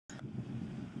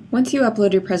Once you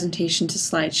upload your presentation to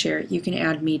SlideShare, you can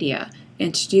add media.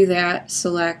 And to do that,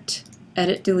 select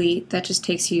Edit Delete. That just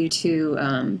takes you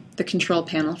to the control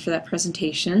panel for that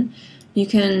presentation. You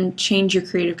can change your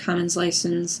Creative Commons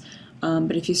license,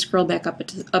 but if you scroll back up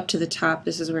to the top,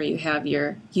 this is where you have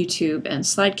your YouTube and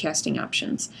slide casting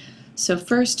options. So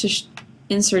first, to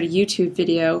insert a YouTube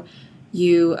video,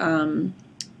 you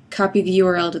copy the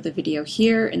URL to the video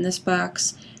here in this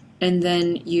box, and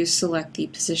then you select the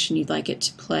position you'd like it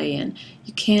to play in.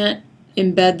 You can't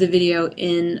embed the video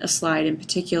in a slide in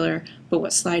particular, but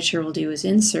what SlideShare will do is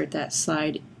insert that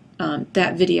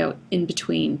that video in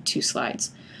between two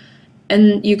slides.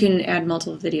 And you can add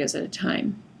multiple videos at a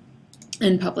time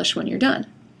and publish when you're done.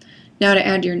 Now to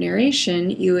add your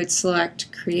narration, you would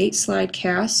select Create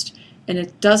Slidecast, and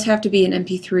it does have to be an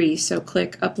MP3, so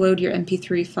click Upload your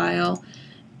MP3 file,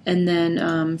 and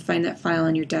then find that file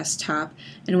on your desktop.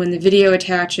 And when the video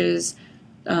attaches,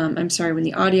 when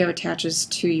the audio attaches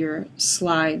to your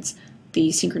slides, the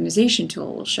synchronization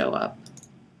tool will show up.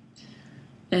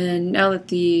 And now that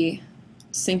the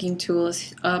syncing tool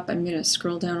is up, I'm going to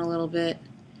scroll down a little bit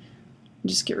and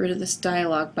just get rid of this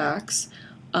dialog box.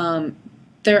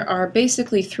 There are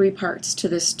basically three parts to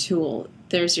this tool.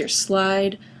 There's your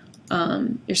slides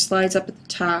up at the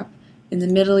top. In the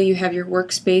middle you have your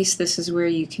workspace. This is where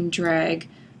you can drag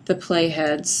the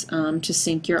playheads to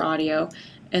sync your audio.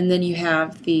 And then you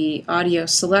have the audio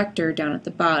selector down at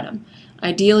the bottom.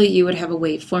 Ideally you would have a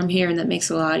waveform here, and that makes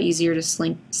it a lot easier to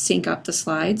sync up the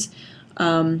slides.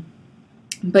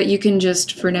 But you can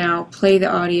just, for now, play the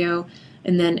audio,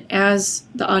 and then as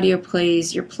the audio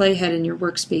plays, your playhead in your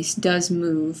workspace does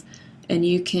move, and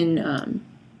you can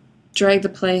drag the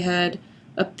playhead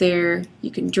up there. You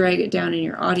can drag it down in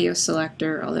your audio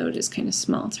selector, although it is kind of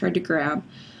small. It's hard to grab.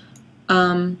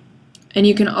 And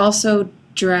you can also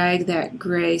drag that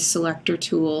gray selector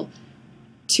tool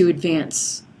to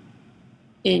advance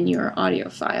in your audio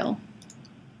file.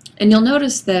 And you'll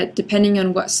notice that depending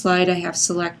on what slide I have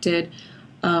selected,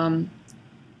 the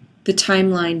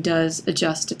timeline does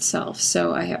adjust itself.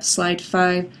 So I have slide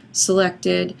 5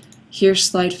 selected. Here's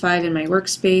slide 5 in my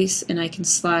workspace, and I can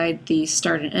slide the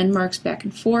start and end marks back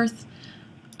and forth.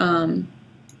 And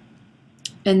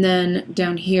then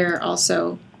down here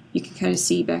also, you can kind of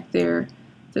see back there,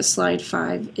 the slide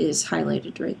 5 is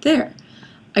highlighted right there.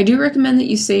 I do recommend that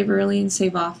you save early and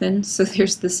save often, so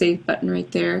there's the save button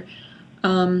right there.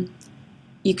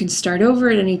 You can start over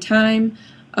at any time.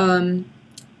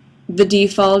 The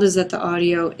default is that the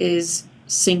audio is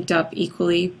synced up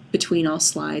equally between all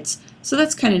slides, so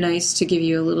that's kind of nice to give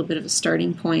you a little bit of a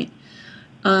starting point.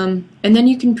 And then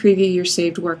you can preview your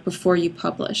saved work before you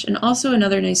publish. And also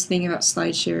another nice thing about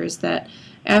SlideShare is that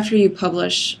after you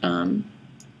publish,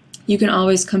 you can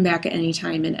always come back at any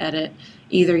time and edit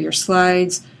either your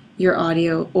slides, your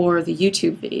audio, or the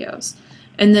YouTube videos.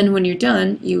 And then when you're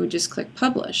done, you would just click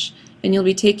Publish, and you'll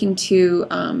be taken to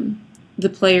the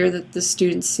player that the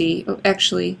students see. Oh,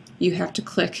 actually, you have to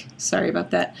click, sorry about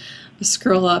that,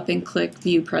 scroll up and click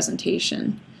View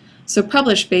Presentation. So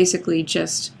Publish basically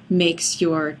just makes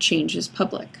your changes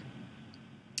public.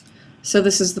 So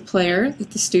this is the player that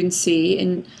the students see,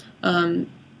 and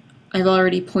I've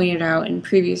already pointed out in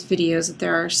previous videos that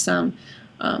there are some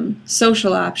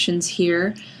social options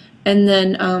here. And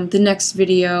then the next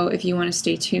video, if you want to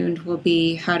stay tuned, will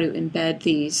be how to embed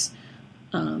these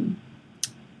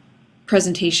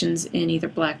presentations in either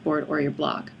Blackboard or your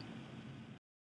blog.